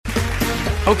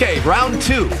Okay, round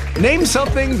two. Name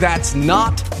something that's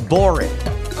not boring.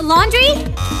 A laundry?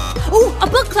 Ooh, a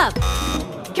book club.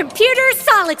 Computer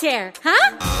solitaire,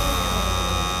 huh?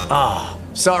 Ah,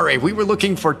 sorry, we were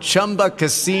looking for Chumba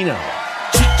Casino.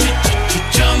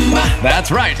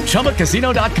 That's right,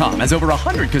 ChumbaCasino.com has over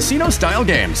 100 casino-style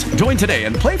games. Join today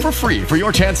and play for free for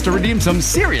your chance to redeem some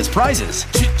serious prizes.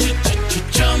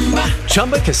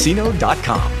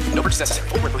 ChumbaCasino.com. No purchase necessary.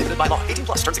 Void where prohibited by law. 18+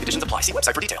 terms and conditions apply. See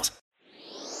website for details.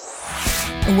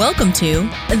 Welcome to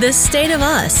The State of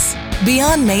Us.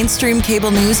 Beyond mainstream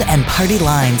cable news and party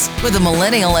lines, with a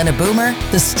millennial and a boomer,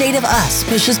 The State of Us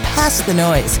pushes past the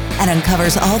noise and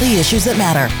uncovers all the issues that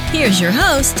matter. Here's your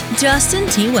host, Justin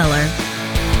T. Weller.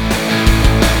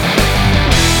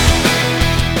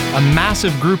 A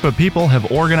massive group of people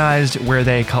have organized where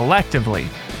they collectively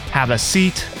have a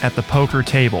seat at the poker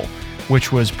table,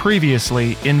 which was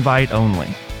previously invite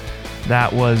only.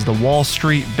 That was the Wall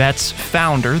Street Bets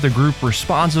founder, the group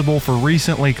responsible for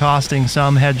recently costing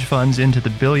some hedge funds into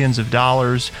the billions of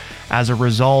dollars as a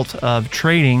result of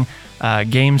trading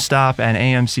GameStop and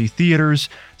AMC theaters,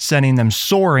 sending them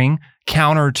soaring,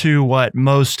 counter to what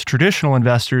most traditional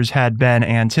investors had been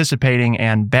anticipating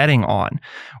and betting on.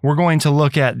 We're going to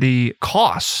look at the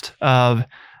cost of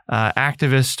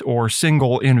activist or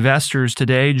single investors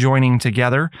today joining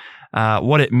together,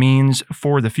 what it means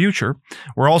for the future.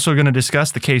 We're also going to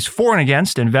discuss the case for and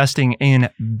against investing in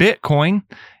Bitcoin.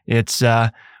 It's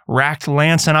racked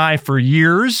Lance and I for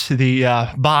years, the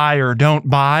buy or don't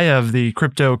buy of the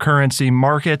cryptocurrency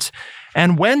market,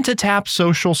 and when to tap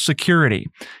Social Security.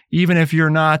 Even if you're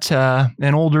not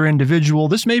an older individual,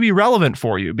 this may be relevant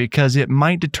for you because it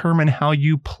might determine how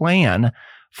you plan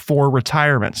for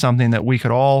retirement, something that we could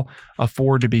all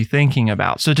afford to be thinking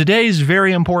about. So today's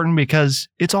very important because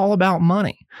it's all about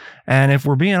money. And if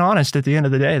we're being honest, at the end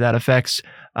of the day, that affects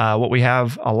what we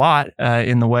have a lot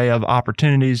in the way of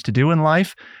opportunities to do in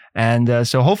life. And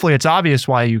so hopefully it's obvious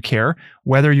why you care.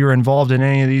 Whether you're involved in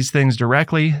any of these things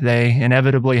directly, they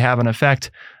inevitably have an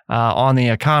effect on the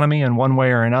economy in one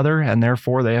way or another, and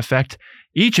therefore they affect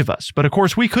each of us. But of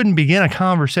course, we couldn't begin a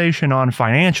conversation on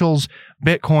financials,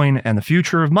 Bitcoin, and the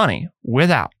future of money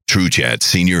without TrueChat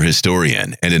senior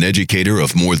historian and an educator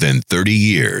of more than 30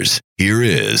 years. Here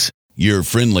is your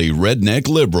friendly redneck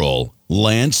liberal,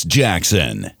 Lance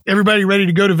Jackson. Everybody ready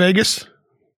to go to Vegas?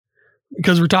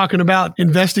 Because we're talking about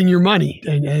investing your money.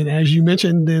 And as you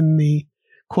mentioned in the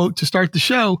quote to start the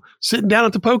show, sitting down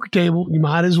at the poker table, you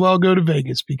might as well go to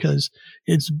Vegas because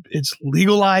it's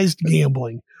legalized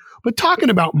gambling. But talking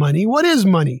about money, what is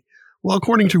money? Well,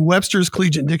 according to Webster's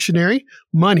Collegiate Dictionary,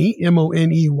 money,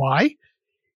 M-O-N-E-Y,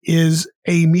 is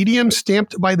a medium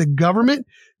stamped by the government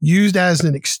used as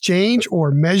an exchange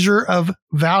or measure of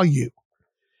value.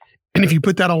 And if you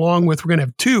put that along with, we're going to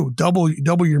have two, double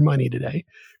your money today.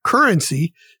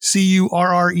 Currency, C-U-R-R-E-N-C-Y,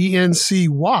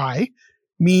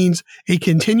 means a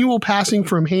continual passing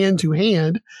from hand to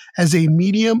hand as a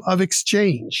medium of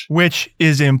exchange. Which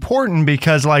is important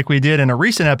because, like we did in a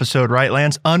recent episode, right,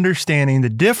 Lance, understanding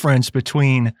the difference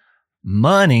between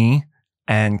money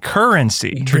and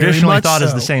currency, traditionally thought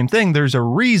as the same thing. There's a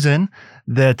reason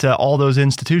that all those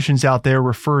institutions out there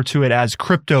refer to it as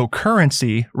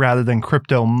cryptocurrency rather than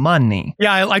crypto money.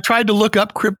 Yeah, I tried to look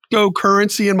up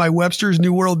cryptocurrency in my Webster's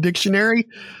New World Dictionary,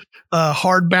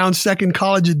 hardbound second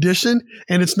college edition,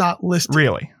 and it's not listed.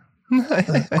 Really?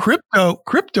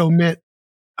 Crypto meant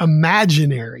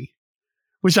imaginary,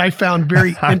 which I found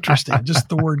very interesting. Just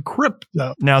the word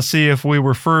crypto. Now, see, if we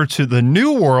refer to the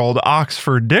New World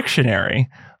Oxford Dictionary,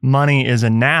 money is a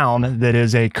noun that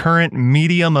is a current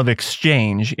medium of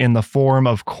exchange in the form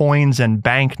of coins and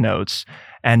banknotes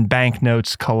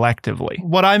collectively.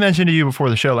 What I mentioned to you before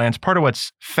the show, Lance, part of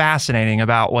what's fascinating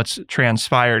about what's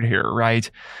transpired here, right,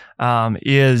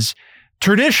 is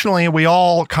traditionally we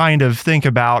all kind of think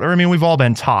about, or I mean, we've all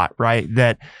been taught, right,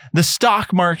 that the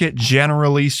stock market,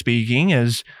 generally speaking,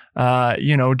 is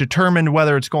determined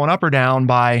whether it's going up or down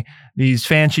by these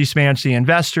fancy smancy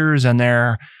investors and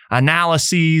their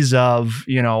analyses of,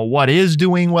 what is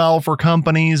doing well for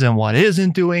companies and what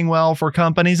isn't doing well for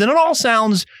companies. And it all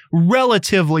sounds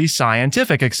relatively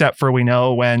scientific, except for we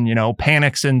know when,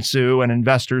 panics ensue and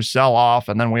investors sell off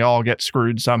and then we all get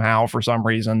screwed somehow for some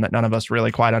reason that none of us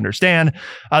really quite understand,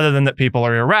 other than that people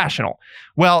are irrational.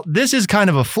 Well, this is kind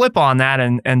of a flip on that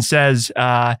and says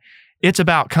it's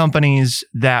about companies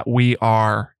that we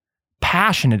are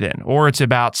passionate in, or it's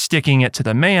about sticking it to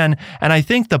the man. And I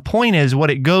think the point is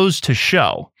what it goes to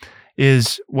show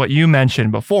is what you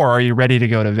mentioned before. Are you ready to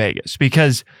go to Vegas?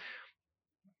 Because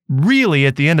really,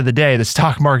 at the end of the day, the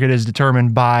stock market is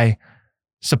determined by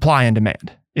supply and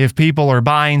demand. If people are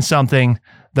buying something,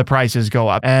 the prices go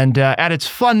up. And at its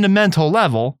fundamental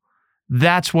level,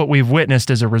 that's what we've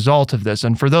witnessed as a result of this.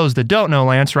 And for those that don't know,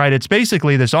 Lance, right, it's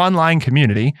basically this online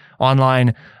community,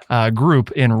 online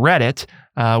group in Reddit,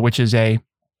 which is a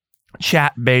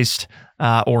chat-based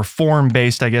or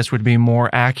form-based, I guess would be more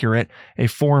accurate, a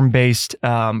form-based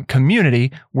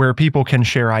community where people can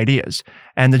share ideas.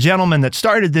 And the gentleman that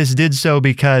started this did so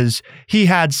because he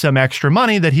had some extra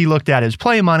money that he looked at as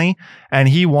play money, and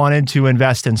he wanted to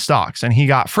invest in stocks. And he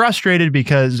got frustrated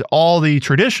because all the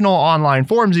traditional online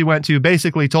forums he went to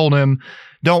basically told him,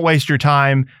 don't waste your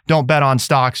time. Don't bet on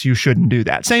stocks. You shouldn't do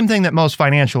that. Same thing that most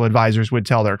financial advisors would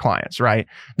tell their clients, right?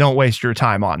 Don't waste your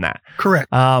time on that. Correct.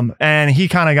 And he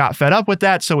kind of got fed up with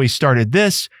that. So he started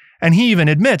this. And he even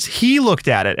admits he looked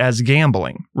at it as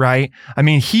gambling, right? I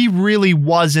mean, he really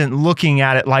wasn't looking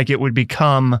at it like it would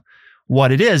become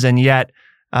what it is. And yet,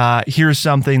 here's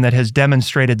something that has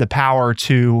demonstrated the power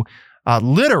to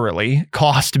literally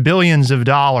cost billions of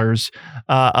dollars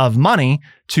of money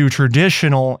to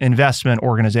traditional investment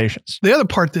organizations. The other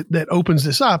part that opens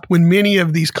this up, when many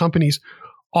of these companies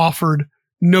offered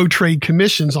no trade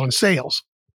commissions on sales,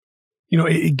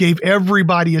 it gave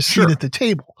everybody a seat at the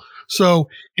table. So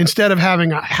instead of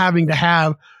having to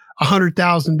have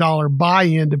 $100,000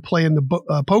 buy-in to play in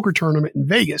the poker tournament in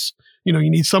Vegas, you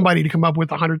need somebody to come up with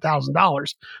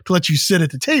 $100,000 to let you sit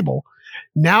at the table.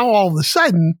 Now all of a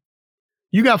sudden,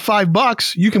 you got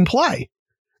 $5, you can play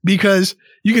because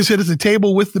you can sit at the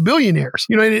table with the billionaires.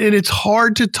 And it's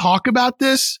hard to talk about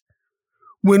this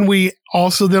when we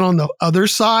also then on the other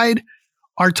side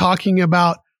are talking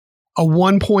about a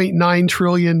 $1.9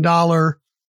 trillion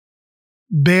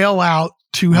bailout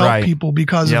to help people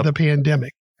because of the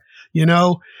pandemic.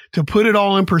 To put it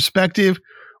all in perspective,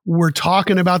 we're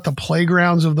talking about the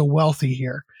playgrounds of the wealthy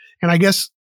here. And I guess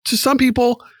to some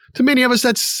people, to many of us,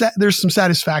 there's some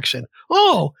satisfaction.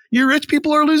 Oh, you rich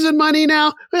people are losing money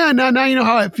now? Yeah, now you know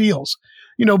how it feels.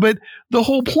 But the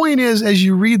whole point is, as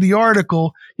you read the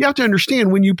article, you have to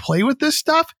understand when you play with this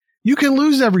stuff, you can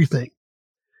lose everything.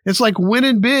 It's like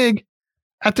winning big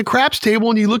at the craps table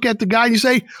and you look at the guy and you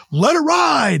say, let it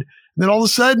ride. And then all of a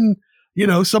sudden,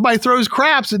 somebody throws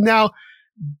craps and now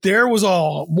there was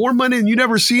more money than you'd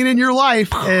ever seen in your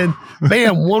life. And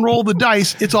bam, one roll of the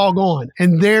dice, it's all gone.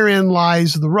 And therein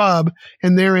lies the rub.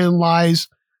 And therein lies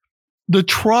the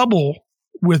trouble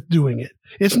with doing it.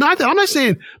 It's not that I'm not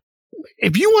saying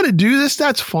if you want to do this,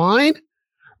 that's fine.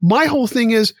 My whole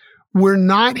thing is we're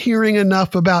not hearing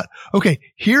enough about, okay,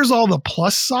 here's all the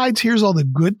plus sides. Here's all the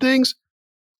good things.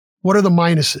 What are the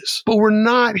minuses? But we're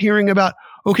not hearing about,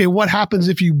 okay, what happens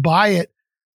if you buy it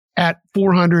at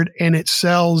 400 and it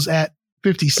sells at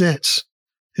 50 cents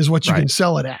is what you can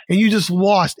sell it at. And you just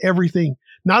lost everything.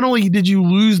 Not only did you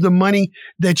lose the money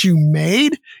that you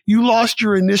made, you lost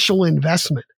your initial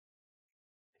investment.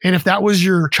 And if that was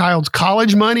your child's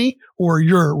college money or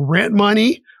your rent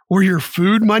money or your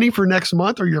food money for next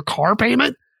month or your car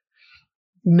payment,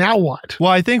 now what?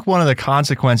 Well, I think one of the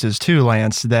consequences too,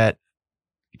 Lance, that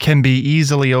can be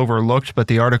easily overlooked, but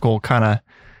the article kind of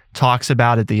talks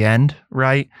about at the end,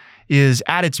 right, is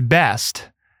at its best,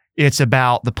 it's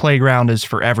about the playground is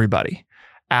for everybody.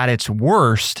 At its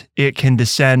worst, it can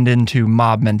descend into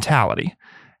mob mentality.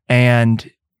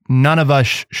 And none of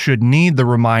us should need the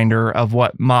reminder of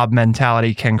what mob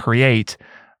mentality can create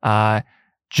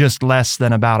just less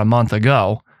than about a month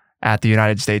ago at the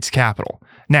United States Capitol.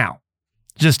 Now,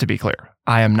 just to be clear,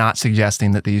 I am not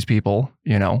suggesting that these people,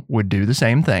 would do the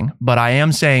same thing, but I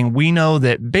am saying we know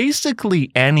that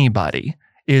basically anybody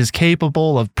is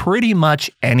capable of pretty much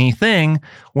anything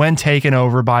when taken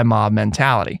over by mob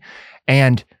mentality.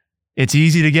 And it's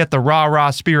easy to get the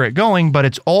rah-rah spirit going, but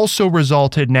it's also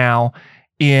resulted now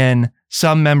in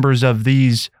some members of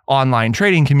these online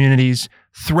trading communities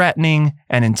threatening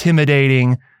and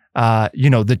intimidating,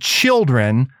 the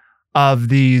children of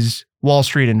these Wall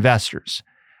Street investors.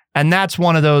 And that's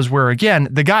one of those where, again,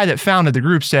 the guy that founded the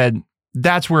group said,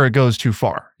 that's where it goes too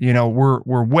far.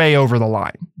 We're way over the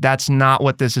line. That's not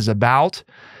what this is about.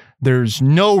 There's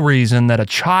no reason that a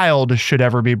child should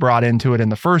ever be brought into it in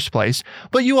the first place.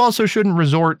 But you also shouldn't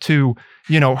resort to,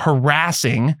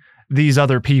 harassing these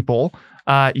other people.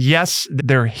 Yes,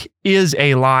 there is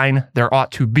a line. There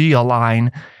ought to be a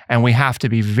line. And we have to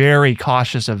be very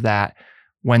cautious of that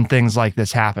when things like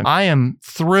this happen. I am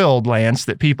thrilled, Lance,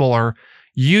 that people are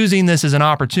using this as an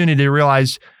opportunity to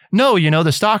realize, no,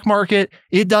 the stock market,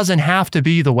 it doesn't have to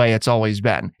be the way it's always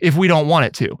been if we don't want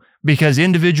it to, because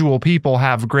individual people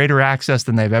have greater access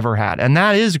than they've ever had. And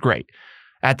that is great.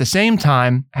 At the same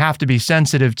time, have to be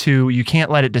sensitive to, you can't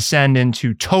let it descend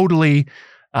into totally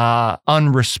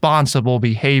unresponsible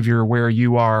behavior where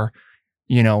you are,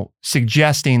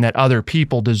 suggesting that other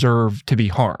people deserve to be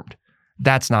harmed.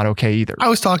 That's not okay either. I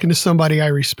was talking to somebody I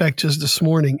respect just this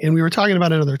morning, and we were talking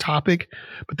about another topic,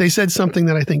 but they said something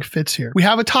that I think fits here. We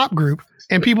have a top group,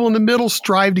 and people in the middle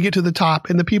strive to get to the top,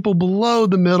 and the people below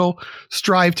the middle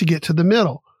strive to get to the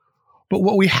middle. But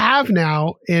what we have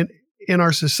now in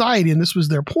our society, and this was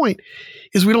their point,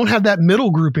 is we don't have that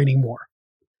middle group anymore.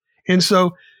 And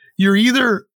so you're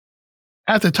either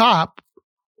at the top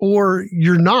or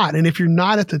you're not. And if you're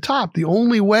not at the top, the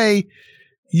only way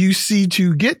you see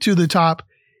to get to the top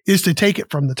is to take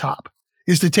it from the top,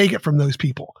 is to take it from those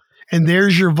people. And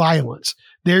there's your violence.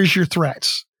 There's your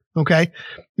threats. Okay.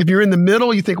 If you're in the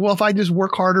middle, you think, well, if I just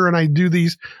work harder and I do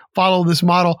follow this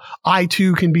model, I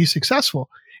too can be successful.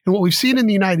 And what we've seen in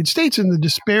the United States and the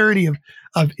disparity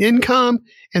of income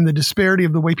and the disparity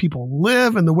of the way people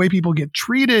live and the way people get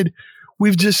treated,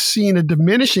 we've just seen a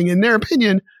diminishing, in their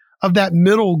opinion, of that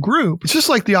middle group. It's just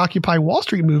like the Occupy Wall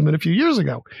Street movement a few years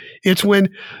ago. It's when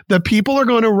the people are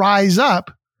going to rise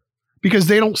up because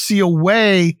they don't see a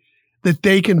way that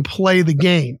they can play the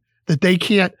game, that they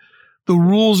can't, the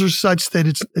rules are such that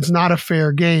it's not a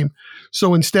fair game.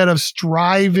 So instead of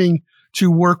striving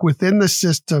to work within the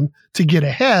system to get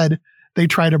ahead, they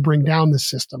try to bring down the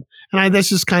system. And that's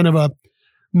just kind of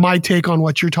my take on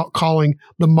what you're calling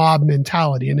the mob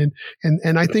mentality. And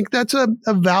I think that's a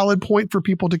valid point for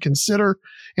people to consider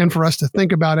and for us to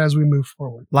think about as we move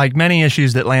forward. Like many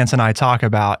issues that Lance and I talk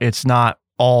about, it's not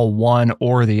all one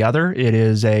or the other. It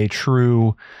is a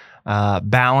true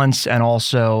balance, and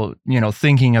also,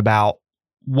 thinking about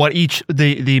what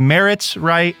the merits,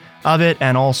 right, of it,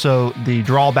 and also the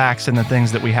drawbacks and the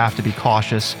things that we have to be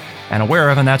cautious and aware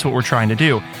of. And that's what we're trying to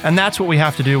do. And that's what we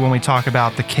have to do when we talk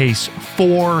about the case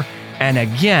for and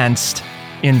against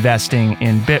investing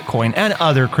in Bitcoin and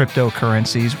other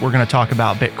cryptocurrencies. We're going to talk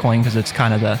about Bitcoin because it's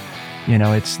kind of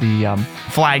it's the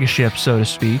flagship, so to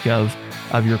speak, of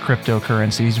your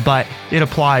cryptocurrencies, but it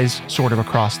applies sort of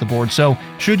across the board. So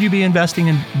should you be investing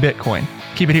in Bitcoin?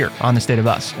 Keep it here on The State of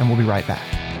Us, and we'll be right back.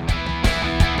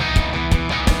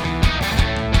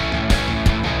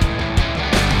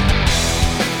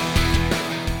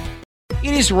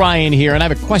 It is Ryan here, and I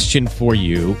have a question for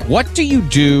you. What do you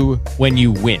do when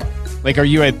you win? Like, are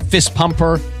you a fist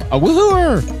pumper, a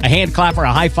woohooer, a hand clapper,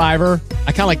 a high fiver?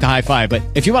 I kind of like the high five, but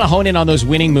if you want to hone in on those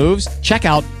winning moves, check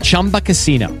out Chumba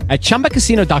Casino. At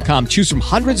ChumbaCasino.com, choose from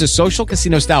hundreds of social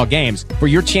casino style games for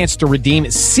your chance to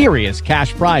redeem serious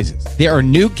cash prizes. There are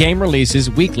new game releases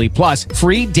weekly, plus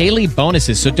free daily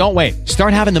bonuses. So don't wait.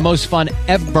 Start having the most fun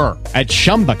ever at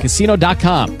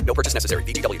ChumbaCasino.com. No purchase necessary.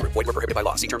 VGW Group. Void where prohibited by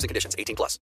law. See terms and conditions.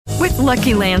 18+. With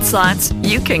Lucky Land Slots,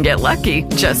 you can get lucky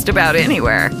just about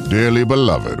anywhere. Dearly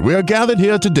beloved, we are gathered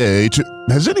here today to...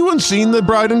 Has anyone seen the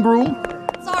bride and groom?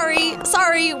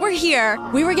 Sorry, we're here.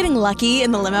 We were getting lucky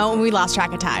in the limo and we lost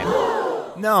track of time.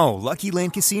 No, Lucky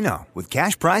Land Casino, with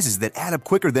cash prizes that add up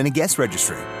quicker than a guest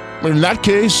registry. In that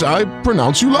case, I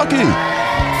pronounce you lucky.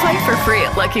 Play for free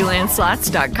at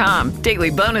LuckyLandSlots.com.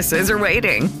 Daily bonuses are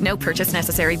waiting. No purchase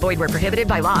necessary. Void where prohibited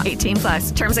by law.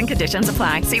 18+. Terms and conditions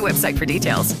apply. See website for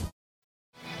details.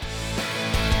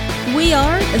 We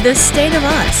are The State of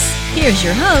Us. Here's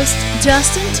your host,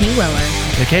 Justin T. Weller.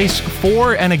 The case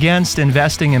for and against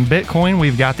investing in Bitcoin.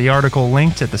 We've got the article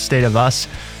linked at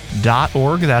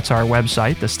thestateofus.org. That's our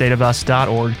website,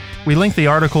 thestateofus.org. We link the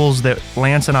articles that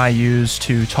Lance and I use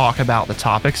to talk about the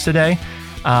topics today,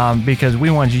 because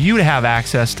we want you to have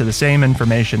access to the same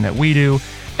information that we do,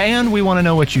 and we want to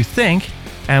know what you think,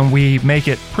 and we make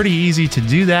it pretty easy to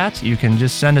do that. You can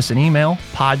just send us an email,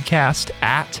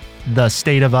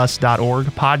 podcast@thestateofus.org,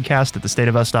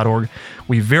 podcast@thestateofus.org.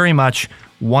 We very much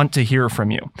want to hear from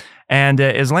you. And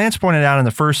as Lance pointed out in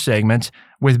the first segment,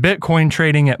 with Bitcoin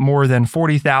trading at more than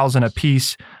 40,000 a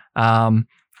piece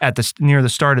near the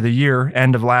start of the year,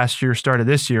 end of last year, start of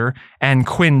this year, and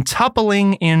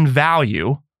quintupling in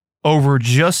value over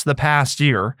just the past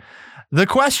year, the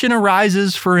question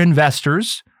arises for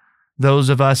investors, those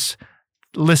of us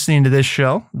listening to this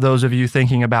show, those of you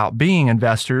thinking about being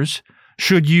investors,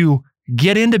 should you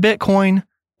get into Bitcoin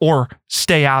or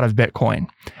stay out of Bitcoin?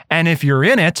 And if you're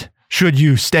in it, should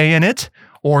you stay in it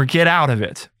or get out of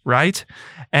it, right?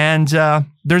 And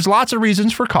there's lots of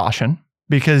reasons for caution,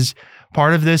 because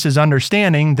part of this is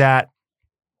understanding that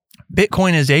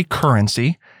Bitcoin is a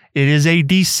currency. It is a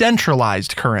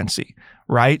decentralized currency,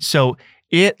 right? So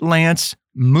it, Lance,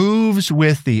 moves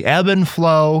with the ebb and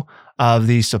flow of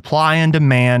the supply and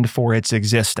demand for its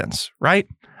existence, right?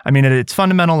 I mean, at its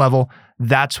fundamental level,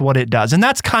 that's what it does. And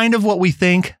that's kind of what we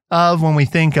think of when we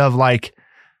think of like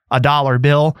a dollar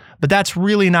bill, but that's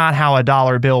really not how a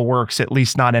dollar bill works, at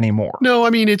least not anymore. No, I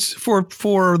mean, it's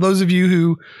for those of you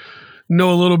who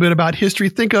know a little bit about history,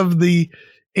 think of the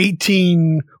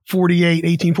 1848,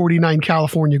 1849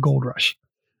 California gold rush.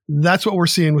 That's what we're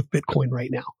seeing with Bitcoin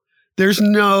right now.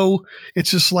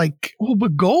 It's just like, oh,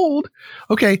 but gold.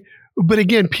 Okay. But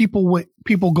again, people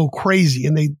go crazy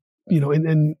and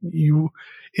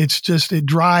it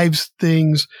drives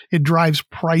things. It drives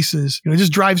prices. It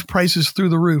just drives prices through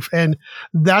the roof. And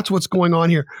that's what's going on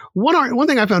here. One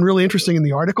thing I found really interesting in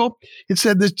the article, it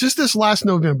said that just this last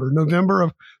November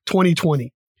of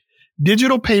 2020,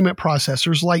 digital payment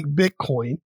processors like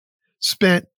Bitcoin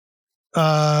spent,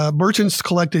 merchants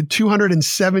collected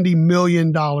 $270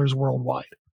 million worldwide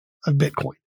of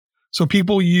Bitcoin. So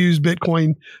people use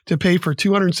Bitcoin to pay for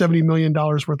 $270 million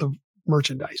worth of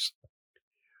merchandise.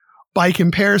 By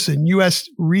comparison, U.S.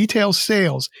 retail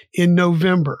sales in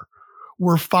November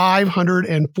were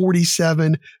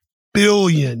 $547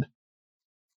 billion.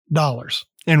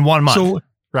 In 1 month. So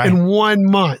right. In 1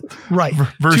 month, right.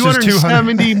 Versus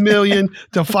 270 million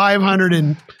to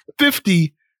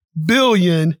 550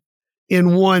 billion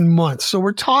in 1 month. So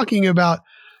we're talking about,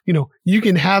 you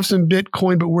can have some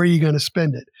Bitcoin, but where are you going to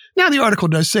spend it? Now, the article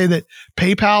does say that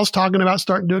PayPal's talking about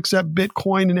starting to accept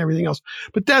Bitcoin and everything else,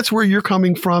 but that's where you're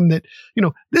coming from, that,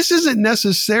 this isn't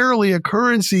necessarily a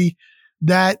currency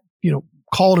that,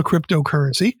 call it a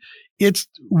cryptocurrency. It's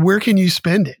where can you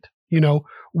spend it?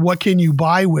 What can you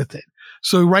buy with it?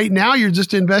 So right now you're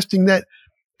just investing that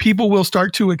people will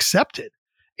start to accept it.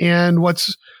 And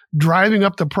what's driving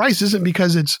up the price isn't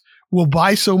because we'll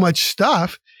buy so much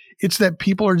stuff. It's that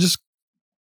people are just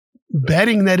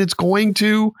betting that it's going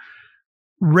to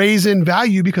raise in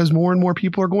value because more and more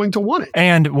people are going to want it.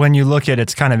 And when you look at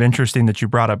it's kind of interesting that you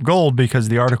brought up gold, because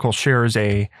the article shares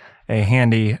a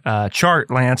handy chart,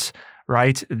 Lance,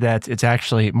 right? That it's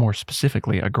actually more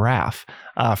specifically a graph.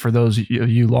 For those of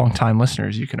you longtime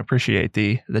listeners, you can appreciate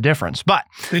the difference. But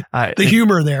the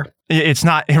humor there. It's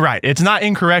not right. It's not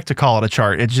incorrect to call it a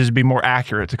chart. It'd just be more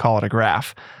accurate to call it a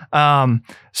graph.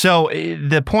 So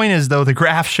the point is, though, the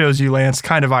graph shows you, Lance,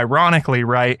 kind of ironically,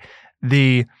 right?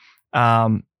 The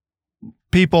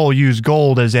people use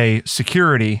gold as a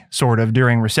security sort of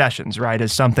during recessions, right?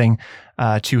 As something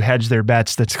to hedge their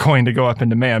bets that's going to go up in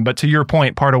demand. But to your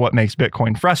point, part of what makes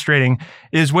Bitcoin frustrating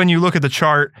is when you look at the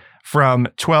chart from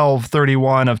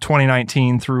 12/31 of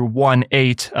 2019 through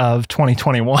 1/8 of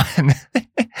 2021,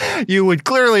 you would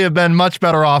clearly have been much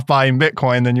better off buying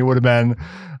Bitcoin than you would have been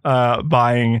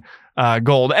buying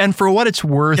gold. And for what it's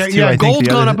worth, I gold's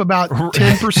gone up about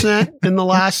 10% in the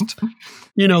last,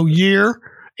 year,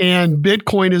 and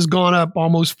Bitcoin has gone up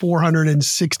almost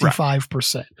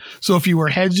 465%. Right. So if you were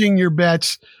hedging your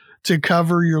bets to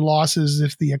cover your losses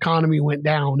if the economy went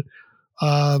down,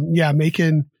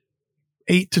 making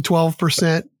 8 to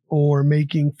 12% or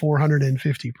making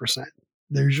 450%.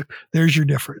 There's your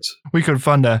difference. We could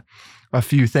fund a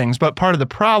few things, but part of the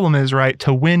problem is, right,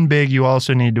 to win big, you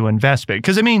also need to invest big.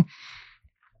 Because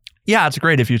it's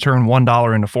great if you turn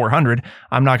 $1 into $400.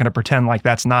 I'm not going to pretend like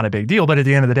that's not a big deal, but at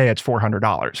the end of the day, it's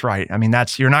 $400, right?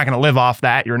 You're not going to live off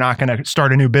that. You're not going to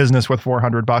start a new business with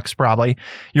 $400 probably.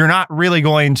 You're not really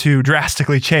going to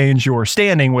drastically change your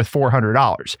standing with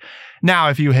 $400. Now,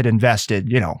 if you had invested,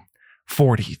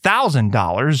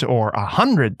 $40,000 or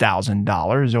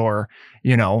 $100,000 or,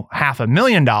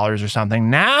 $500,000 or something,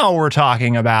 now we're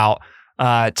talking about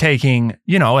taking,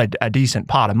 a decent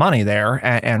pot of money there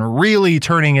and really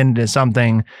turning into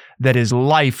something that is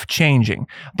life-changing.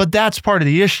 But that's part of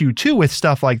the issue, too, with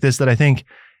stuff like this that I think,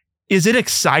 is it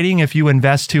exciting if you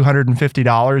invest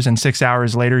 $250 and 6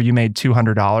 hours later you made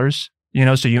 $200?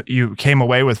 So you came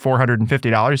away with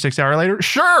 $450 6 hours later?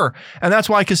 Sure. And that's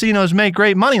why casinos make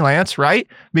great money, Lance, right?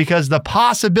 Because the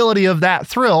possibility of that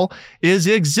thrill is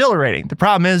exhilarating. The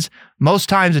problem is most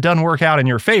times it doesn't work out in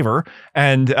your favor.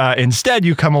 And instead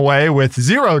you come away with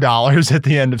 $0 at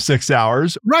the end of 6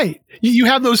 hours. Right. You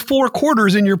have those 4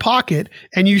 quarters in your pocket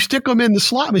and you stick them in the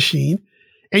slot machine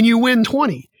and you win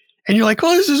 20. And you're like,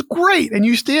 oh, this is great. And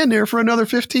you stand there for another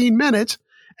 15 minutes.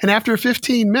 And after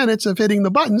 15 minutes of hitting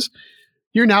the buttons,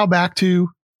 you're now back to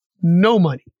no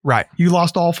money. Right. You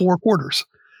lost all 4 quarters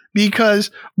because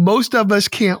most of us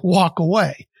can't walk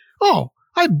away. Oh,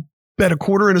 I bet a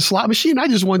quarter in a slot machine. I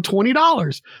just won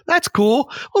 $20. That's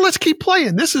cool. Well, let's keep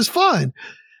playing. This is fun.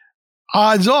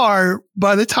 Odds are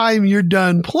by the time you're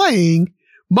done playing,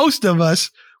 most of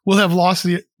us will have lost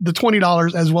the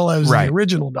 $20 as well as the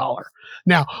original dollar.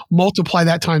 Now, multiply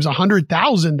that times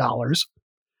 $100,000.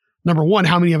 Number one,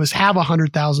 how many of us have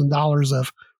 $100,000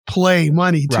 of play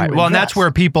money to Right. Well, and that's invest.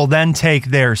 where people then take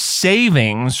their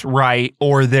savings, right,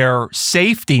 or their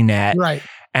safety net, Right.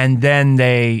 and then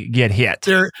they get hit.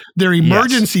 Their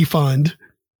emergency fund,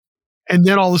 and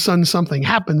then all of a sudden something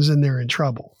happens and they're in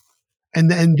trouble. And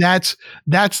then that's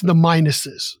the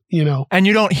minuses, you know. And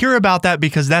you don't hear about that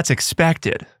because that's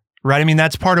expected, right? I mean,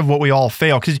 that's part of what we all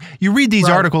fail, because you read these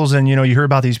articles and, you know, you hear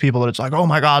about these people that it's like, oh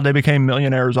my God, they became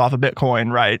millionaires off of Bitcoin,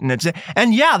 right?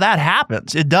 And yeah, that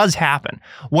happens. It does happen.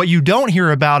 What you don't hear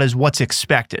about is what's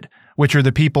expected, which are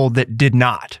the people that did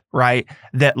not, right?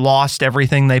 That lost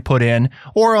everything they put in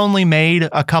or only made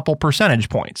a couple percentage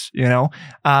points, you know,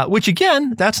 which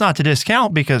again, that's not to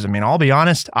discount, because I mean, I'll be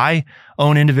honest, I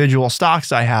own individual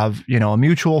stocks. I have, you know, a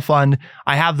mutual fund.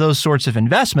 I have those sorts of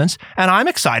investments, and I'm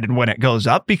excited when it goes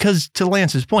up because, to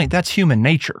Lance's point, that's human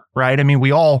nature, right? I mean,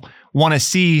 we all want to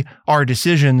see our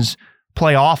decisions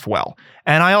play off well.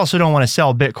 And I also don't want to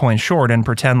sell Bitcoin short and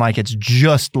pretend like it's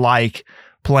just like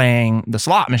playing the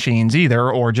slot machines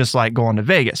either, or just like going to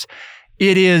Vegas.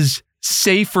 It is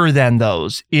safer than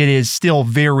those. It is still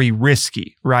very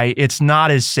risky, right? It's not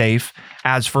as safe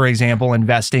as, for example,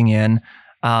 investing in,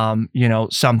 you know,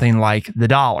 something like the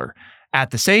dollar. At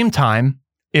the same time,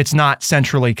 it's not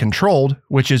centrally controlled,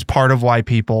 which is part of why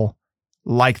people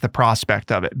like the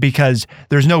prospect of it, because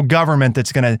there's no government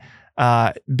that's going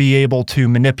to be able to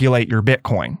manipulate your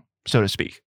Bitcoin, so to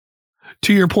speak.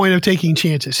 To your point of taking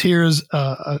chances, here's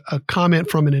a comment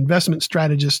from an investment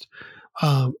strategist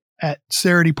at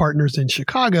Cerity Partners in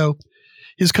Chicago.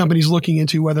 His company's looking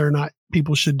into whether or not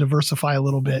people should diversify a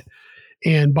little bit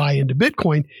and buy into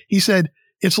Bitcoin. He said,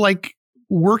 it's like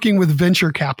working with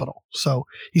venture capital. So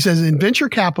he says in venture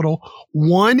capital,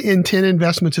 1 in 10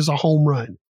 investments is a home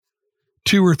run.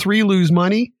 2 or 3 lose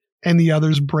money and the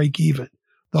others break even.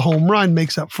 The home run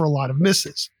makes up for a lot of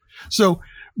misses. So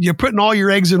you're putting all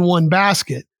your eggs in one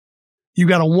basket. You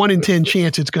got a 1 in 10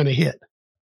 chance it's going to hit.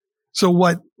 So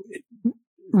what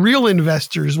real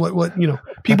investors, what you know,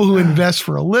 people who invest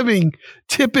for a living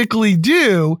typically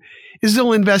do is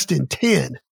they'll invest in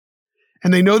 10,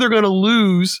 and they know they're going to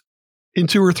lose in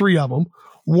 2 or 3 of them.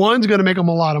 One's going to make them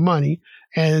a lot of money,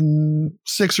 and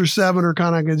 6 or 7 are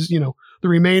kind of, you know, the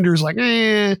remainder is like,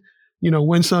 you know,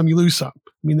 win some, you lose some.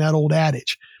 I mean, that old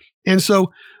adage. And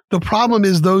so the problem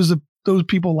is those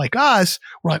people like us,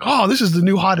 we're like, oh, this is the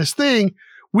new hottest thing.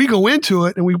 We go into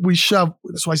it and we shove.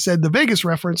 So I said the Vegas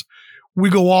reference, we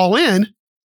go all in,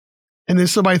 and then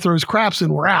somebody throws craps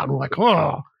and we're out. And we're like,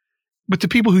 oh. But the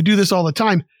people who do this all the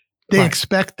time, they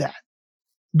expect that.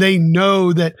 They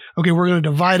know that, okay, we're going to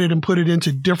divide it and put it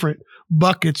into different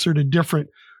buckets or to different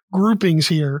groupings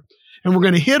here. And we're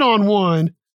going to hit on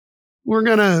one. We're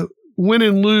going to win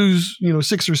and lose, you know,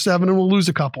 6 or 7, and we'll lose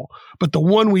a couple. But the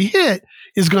one we hit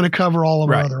is going to cover all of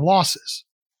our other losses.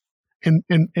 And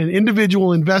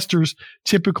individual investors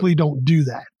typically don't do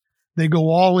that. They go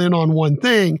all in on one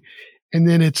thing, and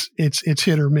then it's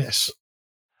hit or miss.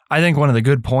 I think one of the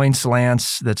good points,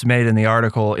 Lance, that's made in the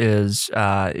article is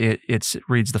it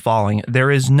reads the following: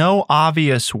 there is no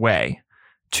obvious way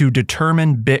to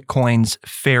determine Bitcoin's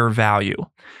fair value.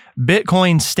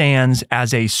 Bitcoin stands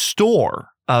as a store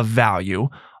of value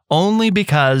only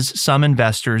because some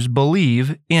investors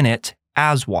believe in it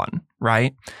as one,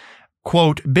 right?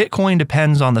 Quote, Bitcoin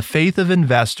depends on the faith of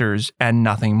investors and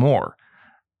nothing more.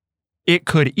 It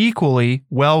could equally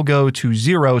well go to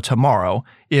 0 tomorrow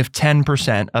if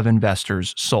 10% of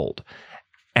investors sold,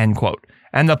 end quote.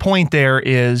 And the point there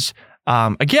is,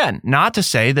 again, not to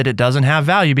say that it doesn't have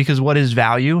value, because what is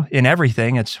value in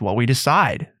everything? It's what we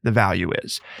decide the value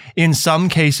is. In some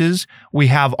cases, we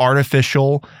have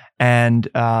artificial and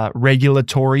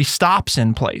regulatory stops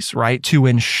in place, right, to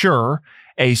ensure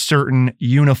a certain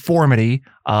uniformity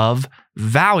of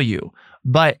value.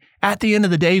 But at the end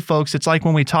of the day, folks, it's like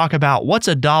when we talk about what's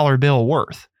a dollar bill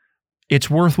worth? It's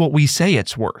worth what we say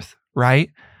it's worth, right?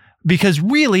 Because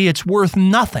really, it's worth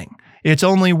nothing. It's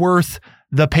only worth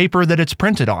the paper that it's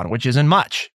printed on, which isn't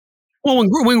much. Well,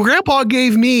 when Grandpa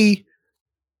gave me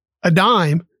a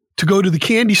dime to go to the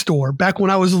candy store back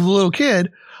when I was a little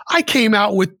kid, I came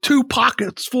out with 2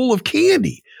 pockets full of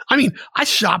candy. I mean, I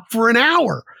shopped for an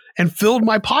hour and filled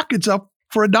my pockets up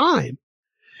for a dime.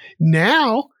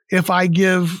 Now, if I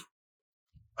give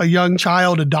a young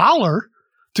child $1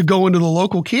 to go into the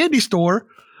local candy store,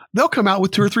 they'll come out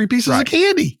with 2 or 3 pieces of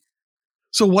candy.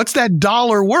 So what's that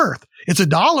dollar worth? It's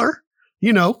 $1.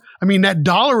 You know, I mean, that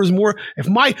 $1 is more. If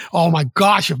my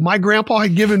grandpa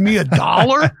had given me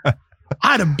 $1,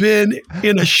 I'd have been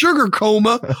in a sugar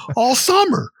coma all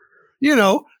summer. You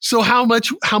know, so how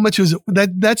much is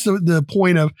it? That's the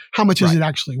point of how much is it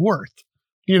actually worth?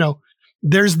 You know,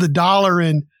 there's the dollar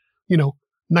in, you know,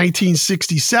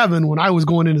 1967 when I was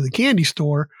going into the candy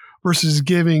store versus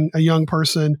giving a young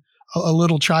person, a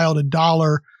little child,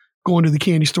 $1 going to the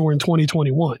candy store in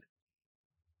 2021.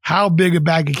 How big a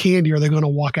bag of candy are they going to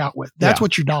walk out with? That's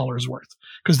what your dollar is worth,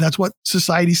 because that's what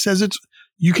society says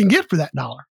you can get for that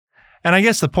dollar. And I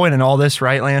guess the point in all this,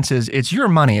 right, Lance, is it's your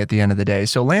money at the end of the day.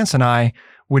 So Lance and I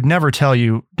would never tell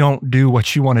you don't do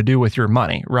what you want to do with your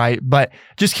money, right? But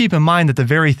just keep in mind that the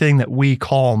very thing that we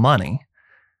call money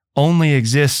only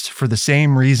exists for the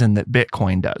same reason that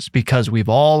Bitcoin does, because we've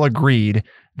all agreed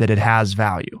that it has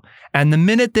value. And the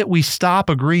minute that we stop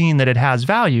agreeing that it has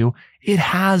value, it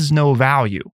has no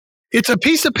value. It's a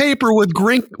piece of paper with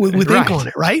ink on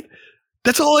it, right?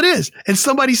 That's all it is. And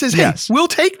somebody says, hey, we'll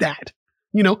take that.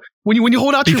 You know, when you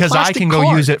hold out your plastic because I can go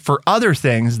card, use it for other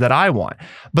things that I want.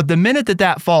 But the minute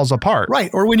that falls apart.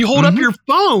 Right. Or when you hold up your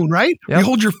phone, right? Yep. You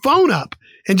hold your phone up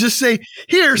and just say,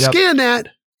 here, scan that.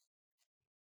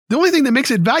 The only thing that makes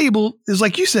it valuable is,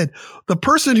 like you said, the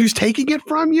person who's taking it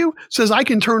from you says, I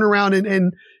can turn around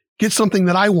and get something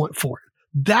that I want for it.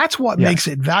 That's what makes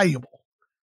it valuable.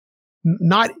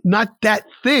 Not that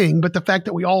thing, but the fact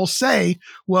that we all say,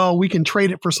 well, we can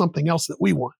trade it for something else that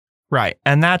we want. Right.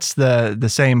 And that's the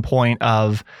same point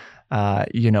of,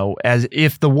 as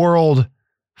if the world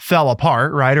fell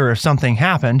apart, right? Or if something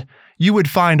happened, you would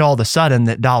find all of a sudden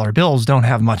that dollar bills don't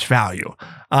have much value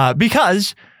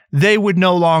because they would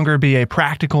no longer be a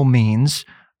practical means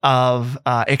of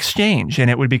exchange. And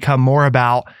it would become more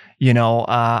about,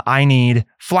 I need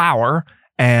flour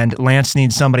and Lance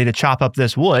needs somebody to chop up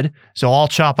this wood. So I'll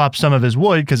chop up some of his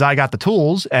wood because I got the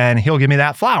tools and he'll give me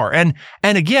that flour. And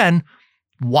again,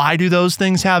 why do those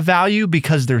things have value?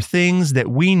 Because they're things that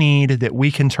we need that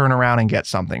we can turn around and get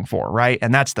something for, right?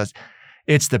 And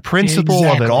it's the principle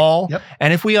of it all. Yep.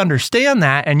 And if we understand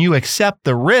that and you accept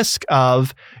the risk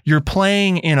of you're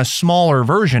playing in a smaller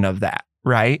version of that,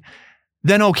 right?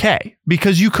 Then okay,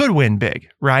 because you could win big,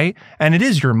 right? And it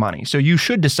is your money. So you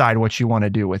should decide what you want to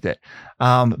do with it.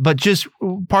 But just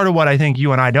part of what I think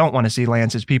you and I don't want to see,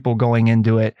 Lance, is people going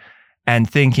into it and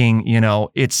thinking,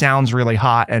 it sounds really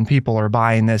hot and people are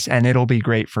buying this and it'll be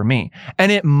great for me.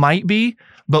 And it might be,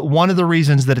 but one of the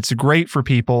reasons that it's great for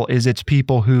people is it's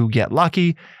people who get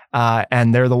lucky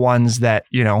and they're the ones that,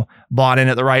 bought in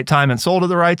at the right time and sold at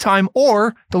the right time.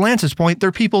 Or to Lance's point,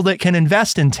 they're people that can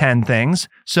invest in 10 things.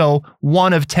 So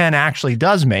one of 10 actually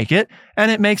does make it and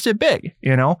it makes it big,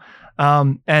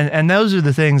 and those are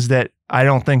the things that I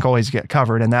don't think always get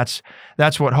covered. And that's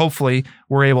what hopefully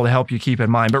we're able to help you keep in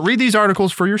mind. But read these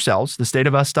articles for yourselves,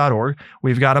 thestateofus.org.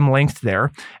 We've got them linked there.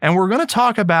 And we're going to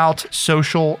talk about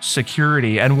Social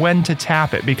Security and when to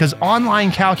tap it, because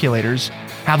online calculators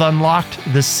have unlocked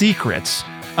the secrets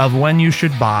of when you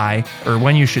should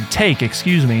take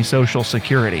Social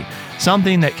Security.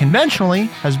 Something that conventionally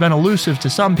has been elusive to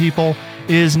some people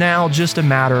is now just a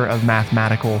matter of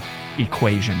mathematical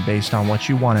equation based on what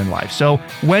you want in life. So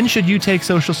when should you take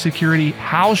Social Security?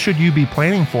 How should you be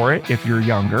planning for it if you're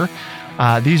younger?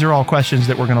 These are all questions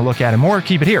that we're going to look at and more.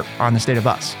 Keep it here on The State of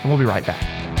Us, and we'll be right back.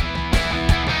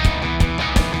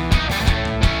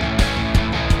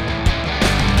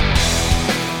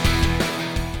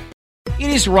 It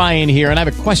is Ryan here, and I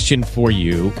have a question for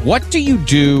you. What do you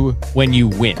do when you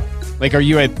win? Like, are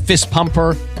you a fist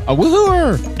pumper, a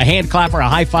woohooer, a hand clapper, a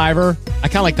high fiver? I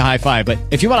kind of like the high five, but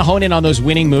if you want to hone in on those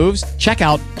winning moves, check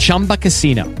out Chumba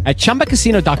Casino. At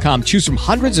ChumbaCasino.com, choose from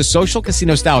hundreds of social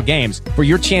casino style games for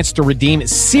your chance to redeem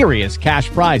serious cash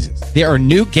prizes. There are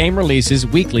new game releases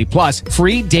weekly, plus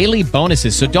free daily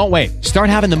bonuses. So don't wait. Start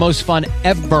having the most fun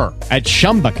ever at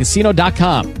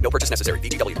ChumbaCasino.com. No purchase necessary.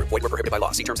 VGW. Void where prohibited by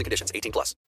law. See terms and conditions.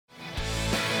 18+.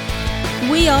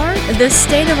 We are The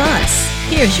State of Us.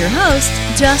 Here's your host,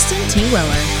 Justin T. Willer.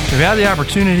 We've had the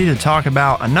opportunity to talk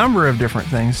about a number of different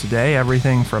things today,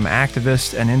 everything from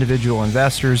activists and individual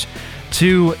investors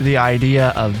to the idea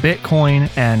of Bitcoin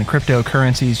and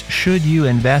cryptocurrencies. Should you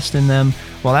invest in them?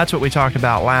 Well, that's what we talked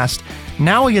about last.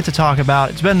 Now we get to talk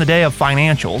about, it's been the day of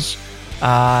financials.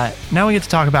 Now we get to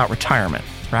talk about retirement,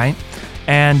 right?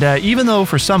 And even though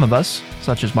for some of us,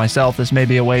 such as myself, this may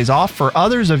be a ways off, for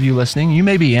others of you listening, you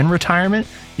may be in retirement,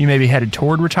 you may be headed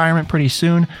toward retirement pretty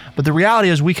soon, but the reality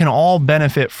is we can all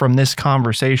benefit from this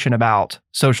conversation about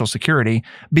Social Security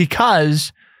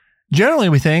because generally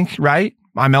we think, right,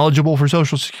 I'm eligible for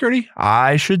Social Security,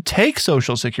 I should take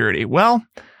Social Security. Well,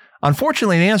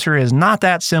 unfortunately, the answer is not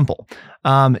that simple.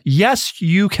 Yes,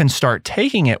 you can start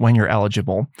taking it when you're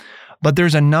eligible, but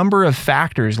there's a number of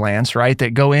factors, Lance, right,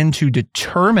 that go into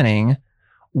determining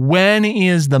when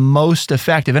is the most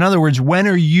effective. In other words, when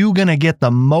are you going to get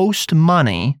the most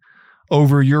money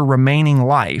over your remaining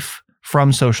life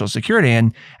from Social Security.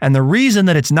 And the reason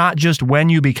that it's not just when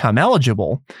you become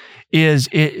eligible is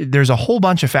there's a whole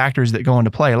bunch of factors that go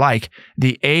into play, like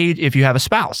the age, if you have a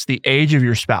spouse, the age of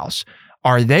your spouse.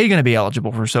 Are they going to be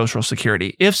eligible for Social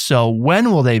Security? If so,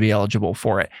 when will they be eligible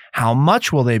for it? How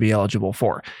much will they be eligible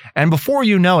for? And before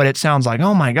you know it, it sounds like,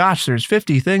 oh my gosh, there's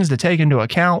 50 things to take into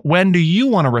account. When do you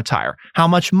want to retire? How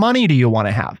much money do you want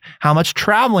to have? How much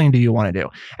traveling do you want to do?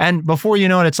 And before you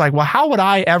know it, it's like, well, how would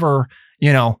I ever,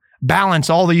 balance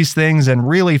all these things and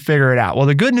really figure it out? Well,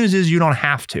 the good news is you don't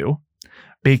have to,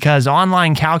 because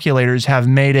online calculators have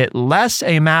made it less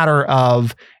a matter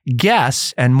of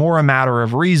guess and more a matter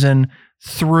of reason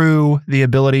through the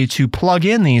ability to plug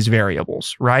in these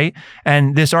variables, right?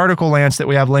 And this article, Lance, that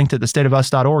we have linked at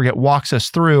thestateofus.org, it walks us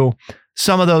through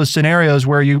some of those scenarios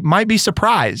where you might be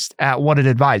surprised at what it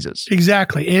advises.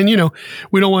 Exactly. And,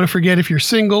 we don't want to forget if you're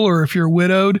single or if you're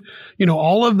widowed,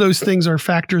 all of those things are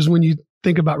factors when you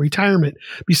think about retirement,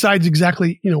 besides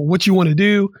exactly, what you want to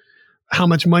do, how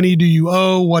much money do you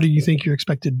owe, what do you think your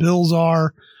expected bills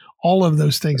are, all of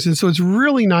those things. And so it's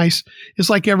really nice. It's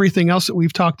like everything else that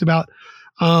we've talked about,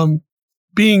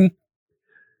 being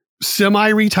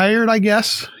semi-retired, I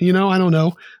guess, I don't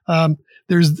know.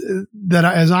 There's that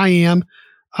as I am,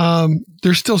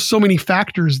 there's still so many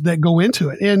factors that go into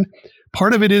it. And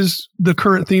part of it is the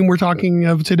current theme we're talking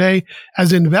of today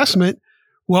as investment.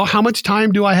 Well, how much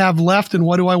time do I have left and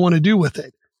what do I want to do with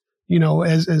it?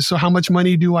 So how much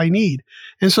money do I need?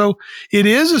 And so it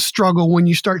is a struggle when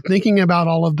you start thinking about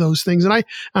all of those things. And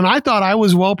I thought I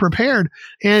was well prepared.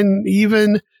 And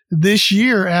even this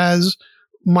year, as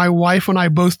my wife and I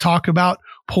both talk about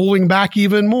pulling back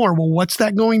even more, well, what's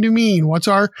that going to mean? What's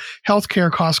our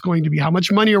healthcare cost going to be? How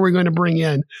much money are we going to bring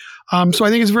in? So I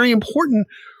think it's very important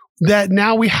that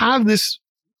now we have this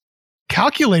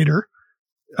calculator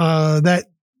that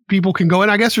people can go in.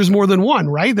 I guess there's more than one,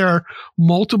 right? There are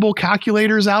multiple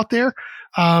calculators out there,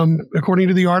 according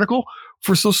to the article,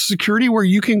 for Social Security, where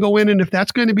you can go in, and if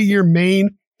that's going to be your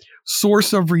main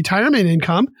source of retirement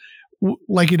income,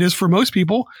 like it is for most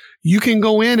people, you can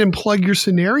go in and plug your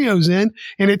scenarios in,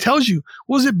 and it tells you,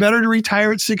 was it better to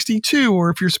retire at 62? Or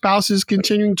if your spouse is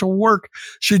continuing to work,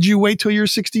 should you wait till you're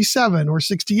 67 or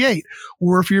 68?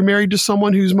 Or if you're married to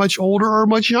someone who's much older or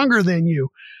much younger than you,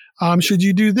 should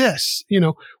you do this?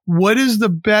 What is the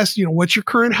best, what's your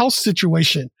current health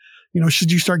situation?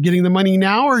 Should you start getting the money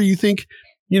now, or you think,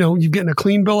 you're getting a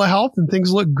clean bill of health and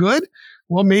things look good?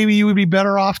 Well, maybe you would be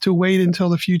better off to wait until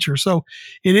the future. So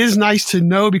it is nice to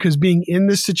know, because being in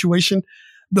this situation,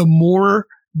 the more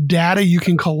data you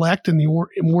can collect and the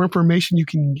more information you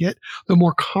can get, the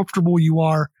more comfortable you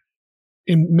are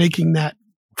in making that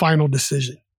final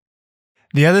decision.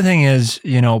 The other thing is,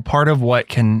 part of what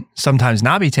can sometimes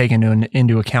not be taken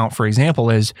into account, for example,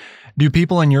 is, do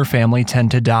people in your family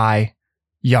tend to die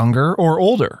younger or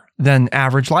older than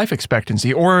average life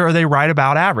expectancy, or are they right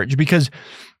about average? Because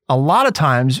a lot of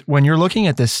times when you're looking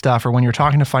at this stuff, or when you're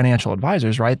talking to financial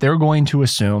advisors, right, they're going to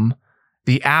assume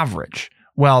the average.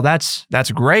 Well, that's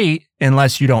great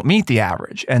unless you don't meet the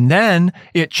average. And then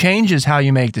it changes how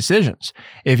you make decisions.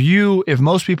 If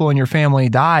most people in your family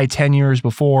die 10 years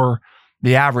before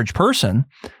the average person,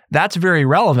 that's very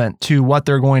relevant to what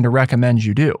they're going to recommend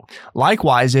you do.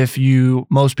 Likewise, if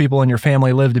most people in your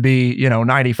family live to be,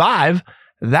 95,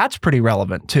 that's pretty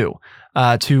relevant too,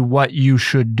 to what you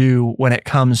should do when it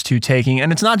comes to taking,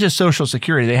 and it's not just Social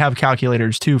Security. They have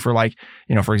calculators too for, like,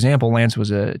 for example, Lance was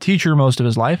a teacher most of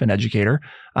his life, an educator.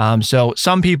 So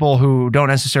some people who don't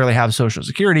necessarily have Social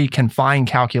Security can find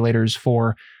calculators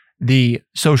for the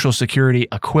Social Security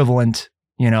equivalent,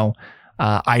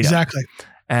 item. Exactly.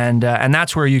 And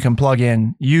that's where you can plug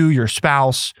in your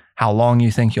spouse, how long you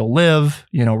think you'll live,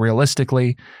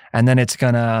 realistically. And then it's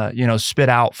going to, spit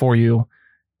out for you,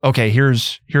 okay,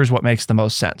 here's what makes the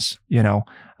most sense,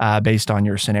 based on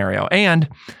your scenario. And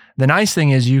the nice thing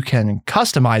is you can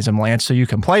customize them, Lance, so you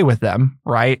can play with them,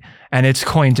 right? And it's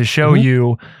going to show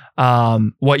you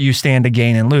what you stand to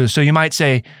gain and lose. So you might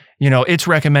say, it's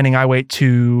recommending I wait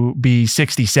to be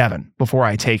 67 before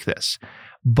I take this,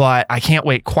 but I can't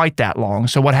wait quite that long.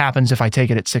 So what happens if I take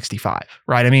it at 65,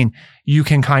 right? I mean, you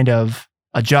can kind of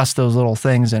adjust those little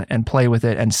things and play with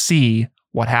it and see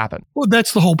what happened. Well,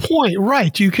 that's the whole point,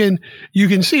 right? You can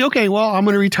see, okay, well, I'm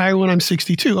going to retire when I'm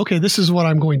 62. Okay, this is what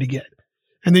I'm going to get.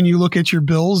 And then you look at your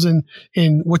bills and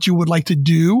what you would like to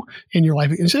do in your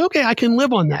life and say, okay, I can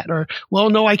live on that. Or, well,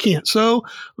 no, I can't. So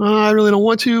I really don't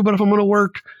want to, but if I'm going to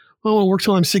work, I'll work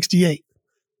till I'm 68.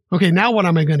 Okay, now what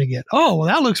am I going to get? Oh, well,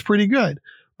 that looks pretty good.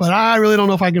 But I really don't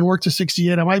know if I can work to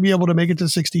 68. I might be able to make it to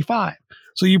 65.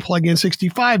 So you plug in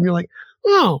 65 and you're like,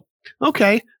 oh,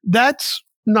 okay, that's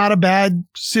not a bad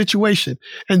situation.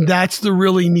 And that's the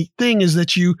really neat thing, is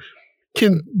that you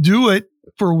can do it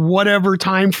for whatever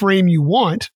time frame you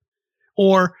want.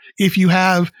 Or if you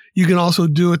have, you can also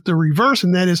do it the reverse.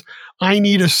 And that is, I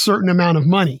need a certain amount of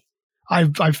money.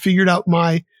 I've figured out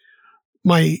my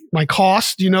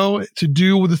cost, to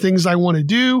do with the things I want to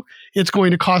do. It's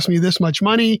going to cost me this much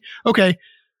money. Okay.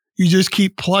 You just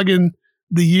keep plugging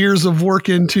the years of work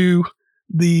into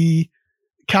the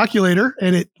calculator,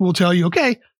 and it will tell you,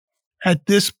 okay, at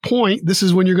this point, this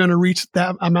is when you're going to reach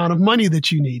that amount of money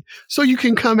that you need. So you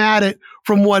can come at it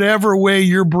from whatever way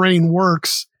your brain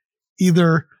works,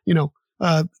 either,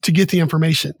 to get the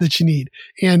information that you need,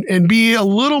 and be a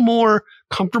little more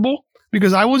comfortable.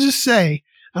 Because I will just say,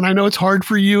 and I know it's hard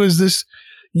for you as this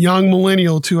young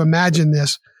millennial to imagine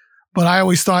this, but I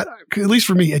always thought, at least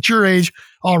for me, at your age,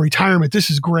 retirement, this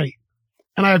is great.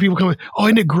 And I have people coming,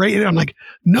 isn't it great? And I'm like,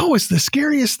 no, it's the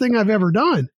scariest thing I've ever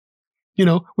done,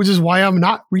 which is why I'm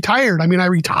not retired. I mean, I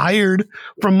retired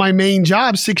from my main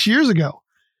job 6 years ago,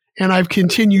 and I've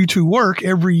continued to work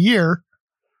every year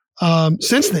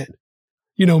since then,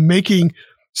 making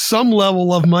some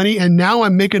level of money. And now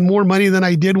I'm making more money than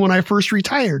I did when I first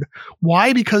retired.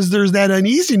 Why? Because there's that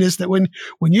uneasiness that when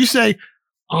you say,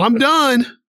 I'm done,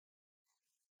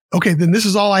 okay, then this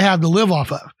is all I have to live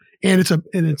off of. And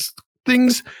it's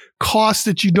things, costs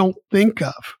that you don't think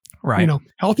of. Right.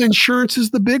 Health insurance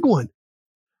is the big one.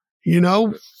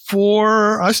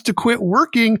 For us to quit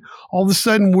working, all of a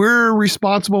sudden we're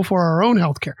responsible for our own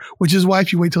health care, which is why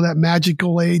if you wait till that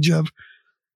magical age of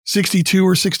 62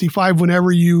 or 65,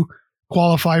 whenever you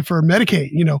qualify for Medicaid,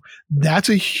 that's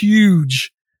a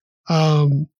huge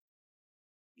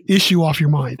issue off your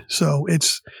mind. So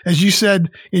it's, as you said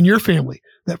in your family,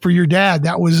 that for your dad,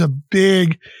 that was a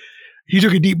big, he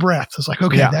took a deep breath. It's like,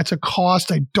 okay, that's a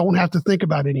cost I don't have to think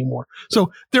about anymore.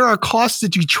 So there are costs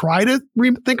that you try to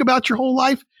think about your whole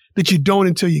life that you don't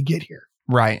until you get here.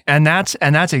 Right. And that's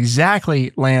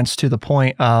exactly, Lance, to the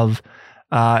point of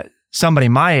somebody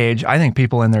my age. I think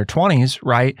people in their 20s,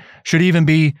 right, should even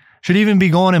be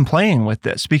going and playing with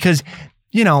this, because,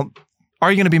 are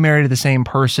you going to be married to the same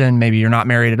person? Maybe you're not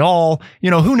married at all.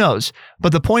 Who knows?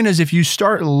 But the point is, if you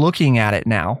start looking at it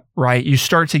now, right, you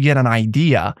start to get an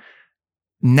idea.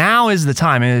 Now is the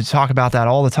time, and I talk about that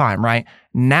all the time, right?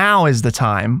 Now is the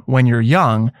time when you're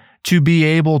young to be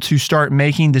able to start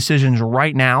making decisions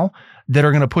right now that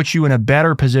are going to put you in a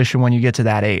better position when you get to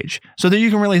that age, so that you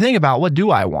can really think about, what do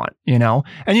I want, and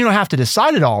you don't have to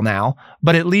decide it all now,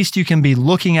 but at least you can be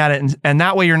looking at it, and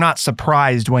that way you're not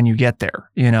surprised when you get there,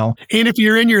 And if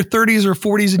you're in your 30s or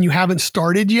 40s and you haven't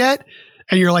started yet,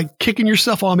 and you're like kicking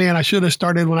yourself, oh man, I should have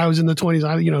started when I was in the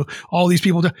 20s. All these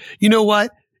people, you know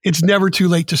what? It's never too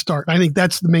late to start. I think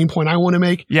that's the main point I want to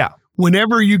make. Yeah.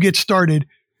 Whenever you get started,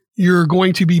 you're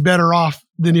going to be better off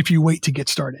than if you wait to get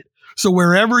started. So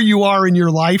wherever you are in your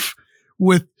life,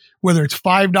 with whether it's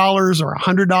 $5 or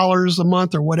 $100 a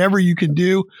month or whatever you can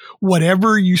do,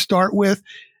 whatever you start with,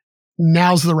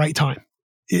 now's the right time.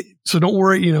 So don't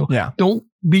worry, don't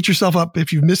beat yourself up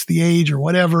if you've missed the age or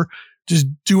whatever. Just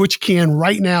do what you can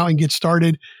right now and get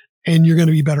started, and you're going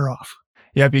to be better off.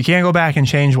 Yep. You can't go back and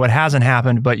change what hasn't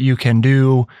happened, but you can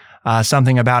do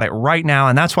something about it right now.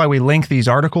 And that's why we link these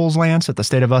articles, Lance, at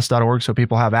thestateofus.org, so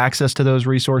people have access to those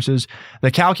resources.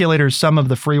 The calculators, some of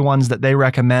the free ones that they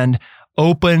recommend: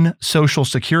 Open Social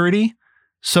Security,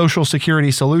 Social Security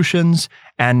Solutions,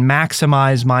 and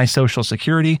Maximize My Social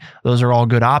Security. Those are all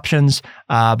good options.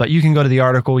 But you can go to the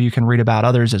article, you can read about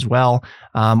others as well,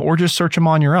 or just search them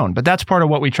on your own. But that's part of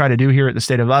what we try to do here at The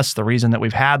State of Us. The reason that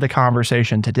we've had the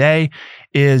conversation today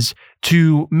is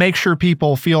to make sure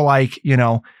people feel like,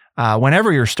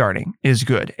 whenever you're starting is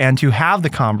good, and to have the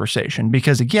conversation,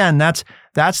 because again, that's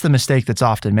the mistake that's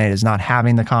often made, is not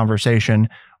having the conversation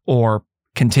or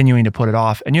continuing to put it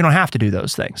off. And you don't have to do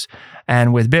those things.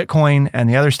 And with Bitcoin and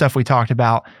the other stuff we talked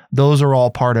about, those are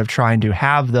all part of trying to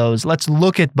have those. Let's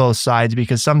look at both sides,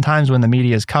 because sometimes when the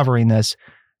media is covering this,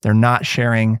 they're not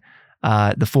sharing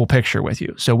the full picture with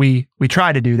you. So we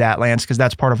try to do that, Lance, because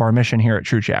that's part of our mission here at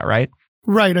True Chat, right?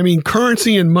 Right. I mean,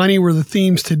 currency and money were the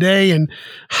themes today, and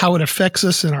how it affects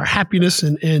us and our happiness.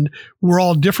 And we're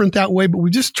all different that way, but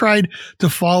we just tried to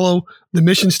follow the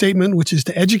mission statement, which is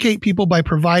to educate people by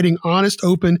providing honest,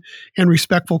 open, and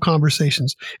respectful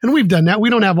conversations. And we've done that.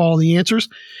 We don't have all the answers,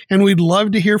 and we'd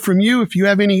love to hear from you. If you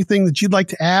have anything that you'd like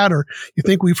to add, or you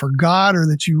think we forgot, or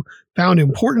that you found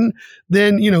important,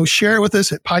 then, share it with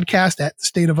us at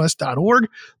podcast@thestateofus.org,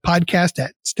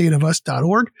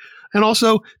 podcast@stateofus.org. And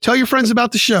also tell your friends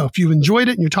about the show. If you've enjoyed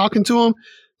it and you're talking to them,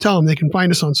 tell them they can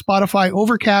find us on Spotify,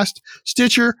 Overcast,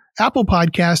 Stitcher, Apple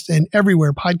Podcasts, and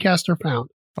everywhere podcasts are found.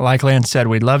 Like Lance said,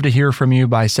 we'd love to hear from you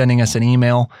by sending us an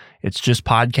email. It's just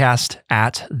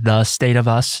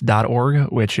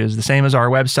podcast@thestateofus.org, which is the same as our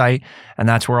website, and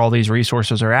that's where all these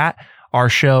resources are at. Our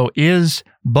show is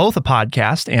both a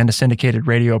podcast and a syndicated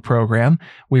radio program.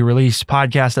 We release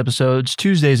podcast episodes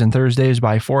Tuesdays and Thursdays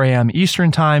by 4 a.m.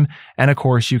 Eastern Time, and of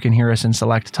course, you can hear us in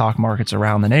select talk markets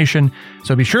around the nation.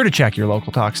 So be sure to check your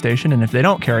local talk station, and if they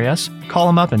don't carry us, call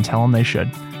them up and tell them they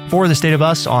should. For The State of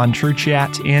Us on True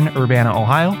Chat in Urbana,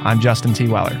 Ohio, I'm Justin T.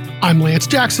 Weller. I'm Lance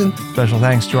Jackson. Special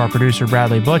thanks to our producer,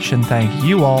 Bradley Butch, and thank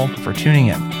you all for tuning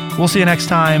in. We'll see you next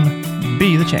time.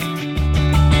 Be the change.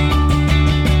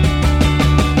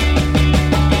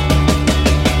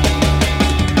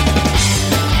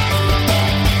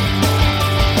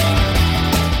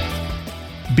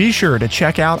 Be sure to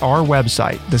check out our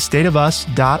website,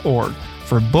 thestateofus.org,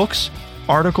 for books,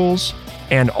 articles,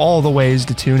 and all the ways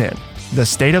to tune in.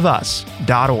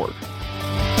 thestateofus.org.